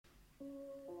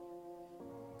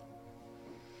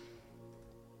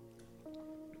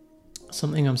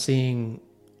Something I'm seeing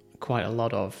quite a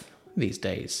lot of these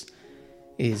days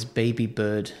is baby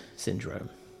bird syndrome.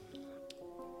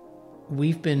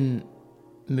 We've been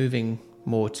moving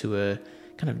more to a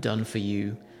kind of done for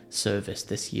you service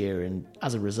this year, and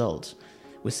as a result,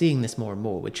 we're seeing this more and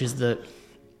more, which is that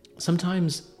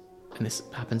sometimes, and this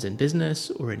happens in business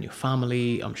or in your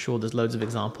family, I'm sure there's loads of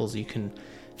examples you can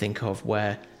think of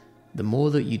where the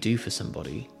more that you do for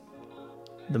somebody,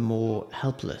 the more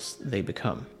helpless they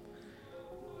become.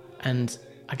 And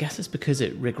I guess it's because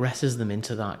it regresses them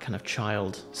into that kind of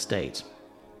child state.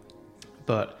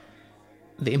 But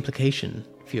the implication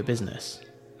for your business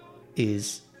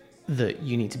is that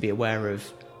you need to be aware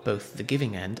of both the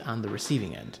giving end and the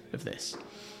receiving end of this.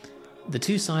 The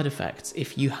two side effects,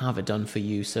 if you have a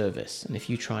done-for-you service, and if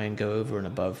you try and go over and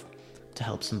above to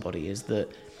help somebody, is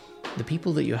that the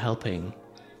people that you're helping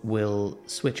will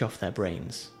switch off their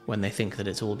brains when they think that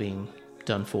it's all being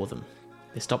done for them.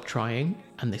 They stop trying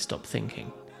and they stop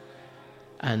thinking.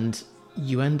 And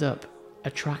you end up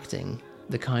attracting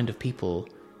the kind of people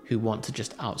who want to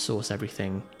just outsource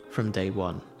everything from day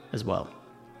one as well.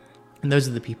 And those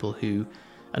are the people who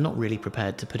are not really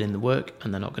prepared to put in the work,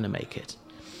 and they're not going to make it.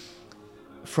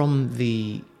 From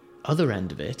the other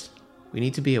end of it, we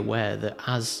need to be aware that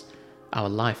as our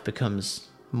life becomes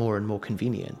more and more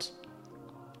convenient,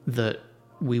 that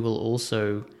we're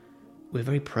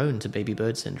very prone to baby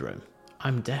bird syndrome.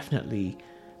 I'm definitely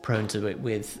prone to it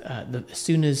with as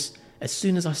soon as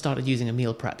I started using a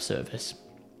meal prep service,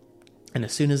 and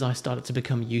as soon as I started to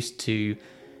become used to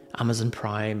Amazon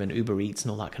Prime and Uber Eats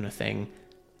and all that kind of thing,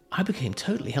 I became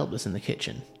totally helpless in the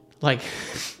kitchen. Like,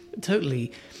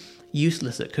 totally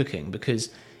useless at cooking, because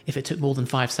if it took more than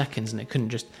 5 seconds and it couldn't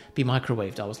just be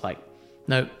microwaved, I was like,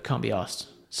 no, can't be asked.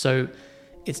 So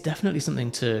it's definitely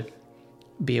something to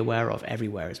be aware of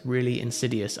everywhere. It's really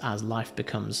insidious as life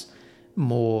becomes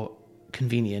more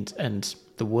convenient and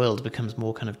the world becomes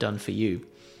more kind of done for you.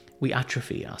 We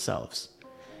atrophy ourselves.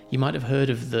 You might have heard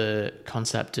of the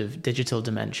concept of digital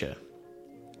dementia.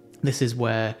 This is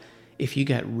where if you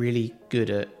get really good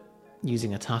at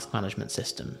using a task management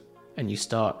system and you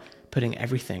start putting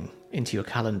everything into your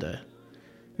calendar,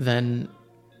 then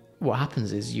what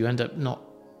happens is you end up not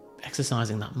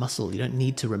exercising that muscle. You don't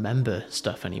need to remember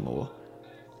stuff anymore.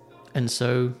 And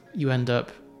so you end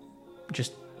up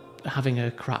just having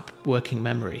a crap working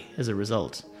memory as a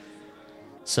result.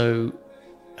 So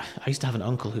I used to have an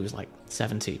uncle who was like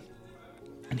 70,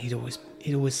 and he'd always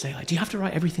say, like, do you have to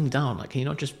write everything down? Like, can you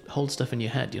not just hold stuff in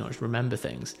your head? Do you not just remember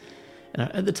things? And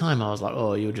at the time I was like,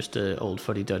 oh, you're just an old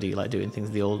fuddy-duddy, like doing things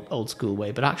the old school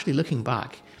way. But actually looking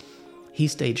back, he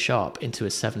stayed sharp into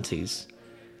his 70s.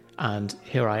 And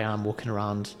here I am walking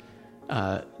around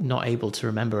not able to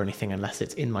remember anything unless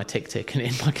it's in my tick-tick and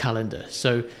in my calendar.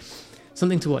 So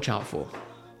something to watch out for.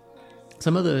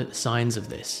 Some other signs of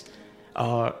this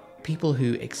are people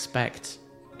who expect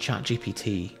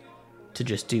ChatGPT to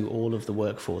just do all of the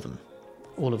work for them,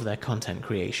 all of their content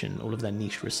creation, all of their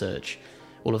niche research,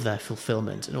 all of their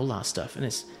fulfillment and all that stuff. And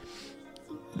it's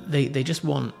they just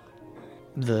want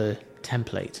the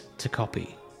template to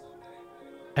copy.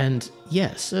 And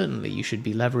yes, certainly you should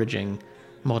be leveraging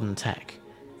modern tech,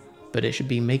 but it should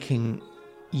be making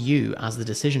you as the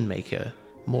decision maker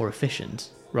more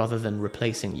efficient rather than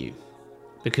replacing you.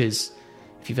 Because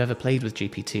if you've ever played with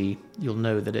GPT, you'll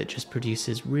know that it just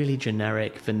produces really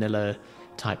generic, vanilla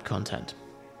type content.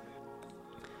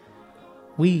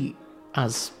 We,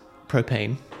 as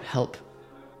Propane, help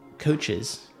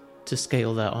coaches to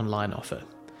scale their online offer.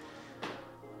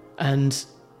 And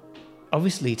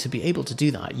obviously, to be able to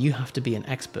do that, you have to be an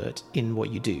expert in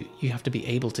what you do. You have to be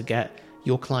able to get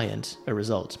your client a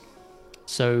result.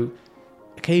 So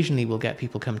occasionally we'll get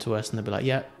people come to us and they'll be like,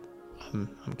 yeah,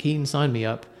 I'm keen, sign me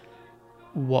up.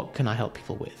 What can I help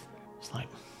people with? It's like,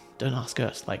 don't ask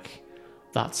us. Like,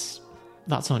 that's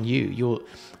on you.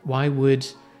 Why would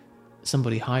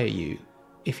somebody hire you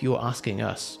if you're asking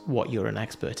us what you're an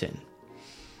expert in?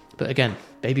 But again,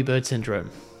 baby bird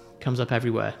syndrome comes up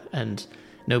everywhere and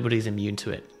nobody's immune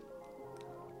to it.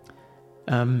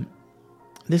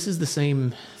 This is the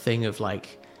same thing of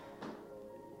like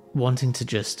wanting to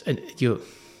just,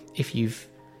 if you've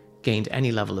gained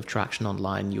any level of traction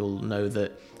online, you'll know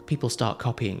that people start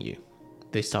copying you.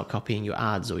 They start copying your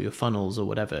ads or your funnels or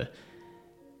whatever,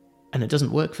 and it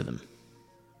doesn't work for them.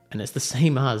 And it's the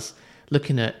same as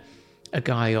looking at a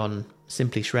guy on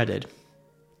Simply Shredded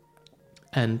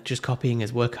and just copying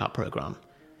his workout program.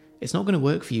 It's not going to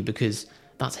work for you because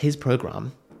that's his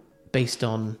program based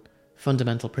on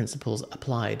fundamental principles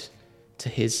applied to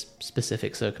his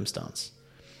specific circumstance.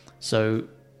 So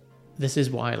this is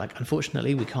why, like,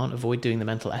 unfortunately, we can't avoid doing the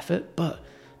mental effort, but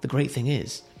the great thing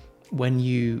is, when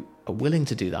you are willing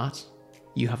to do that,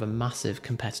 you have a massive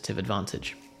competitive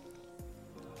advantage.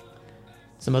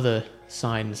 Some other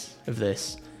signs of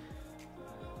this: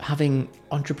 having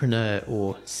entrepreneur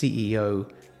or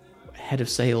CEO, head of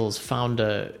sales,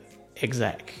 founder,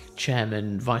 exec,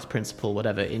 chairman, vice principal,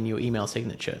 whatever, in your email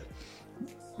signature,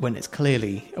 when it's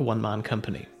clearly a one-man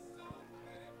company.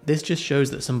 This just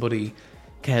shows that somebody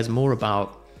cares more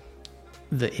about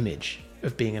the image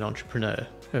of being an entrepreneur,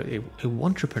 a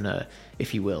wantrepreneur,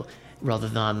 if you will, rather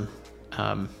than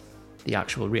the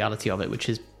actual reality of it, which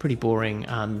is pretty boring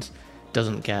and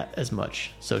doesn't get as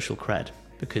much social cred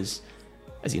because,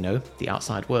 as you know, the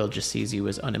outside world just sees you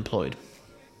as unemployed.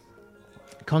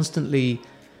 Constantly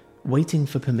waiting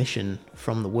for permission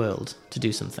from the world to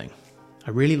do something.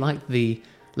 I really liked the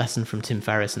lesson from Tim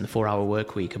Ferriss in the 4-Hour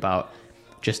Workweek about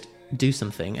just do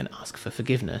something and ask for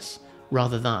forgiveness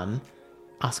rather than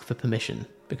ask for permission,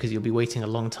 because you'll be waiting a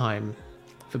long time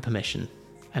for permission,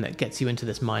 and it gets you into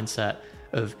this mindset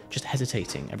of just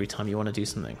hesitating every time you want to do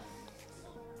something.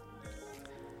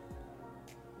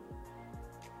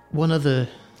 One other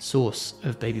source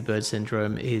of baby bird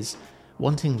syndrome is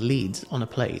wanting leads on a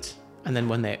plate, and then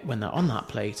when they're on that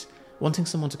plate, wanting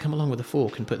someone to come along with a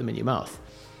fork and put them in your mouth.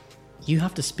 You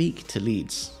have to speak to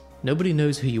leads. Nobody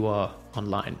knows who you are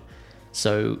online,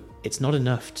 so it's not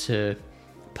enough to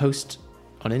post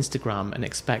on Instagram and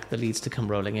expect the leads to come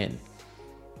rolling in.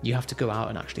 You have to go out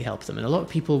and actually help them. And a lot of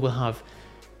people will have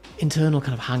internal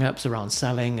kind of hang-ups around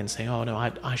selling and say, oh no,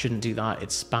 I shouldn't do that,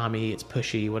 it's spammy, it's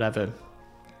pushy, whatever.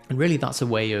 And really that's a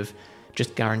way of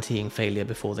just guaranteeing failure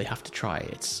before they have to try.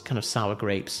 It's kind of sour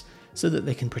grapes so that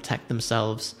they can protect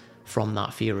themselves from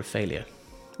that fear of failure,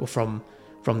 or from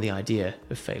the idea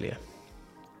of failure.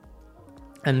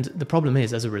 And the problem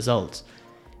is, as a result,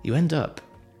 you end up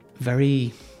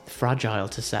very fragile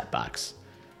to setbacks.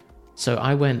 So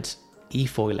I went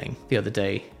e-foiling the other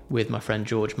day with my friend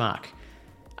George Mack,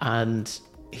 and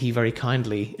he very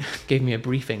kindly gave me a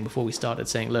briefing before we started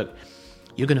saying, look,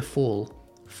 you're going to fall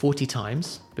 40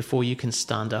 times before you can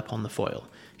stand up on the foil.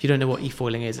 If you don't know what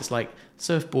e-foiling is, it's like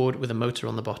surfboard with a motor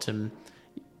on the bottom.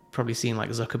 You've probably seen like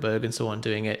Zuckerberg and so on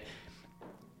doing it.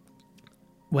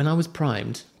 When I was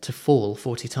primed to fall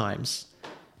 40 times,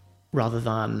 rather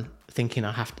than thinking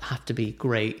I have to be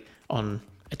great on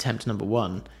attempt number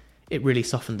 1, it really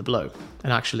softened the blow.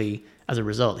 And actually, as a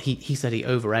result, he said he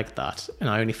over-egged that, and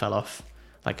I only fell off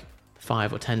like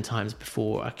 5 or 10 times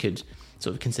before I could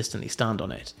sort of consistently stand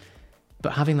on it.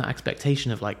 But having that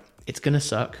expectation of like, it's going to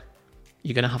suck,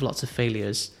 you're going to have lots of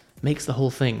failures, makes the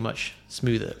whole thing much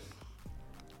smoother.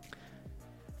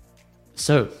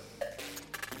 So,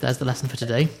 there's the lesson for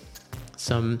today.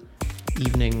 Some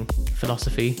evening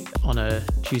philosophy on a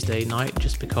Tuesday night,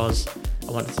 just because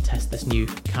I wanted to test this new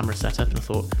camera setup, and I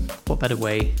thought, what better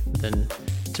way than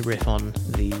to riff on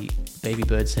the baby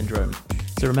bird syndrome.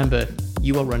 So remember,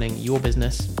 you are running your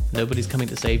business, nobody's coming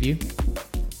to save you,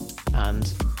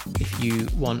 and if you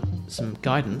want some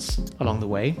guidance along the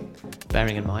way,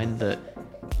 bearing in mind that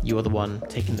you are the one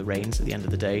taking the reins at the end of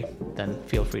the day, then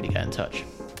feel free to get in touch.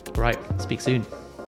 All right, speak soon.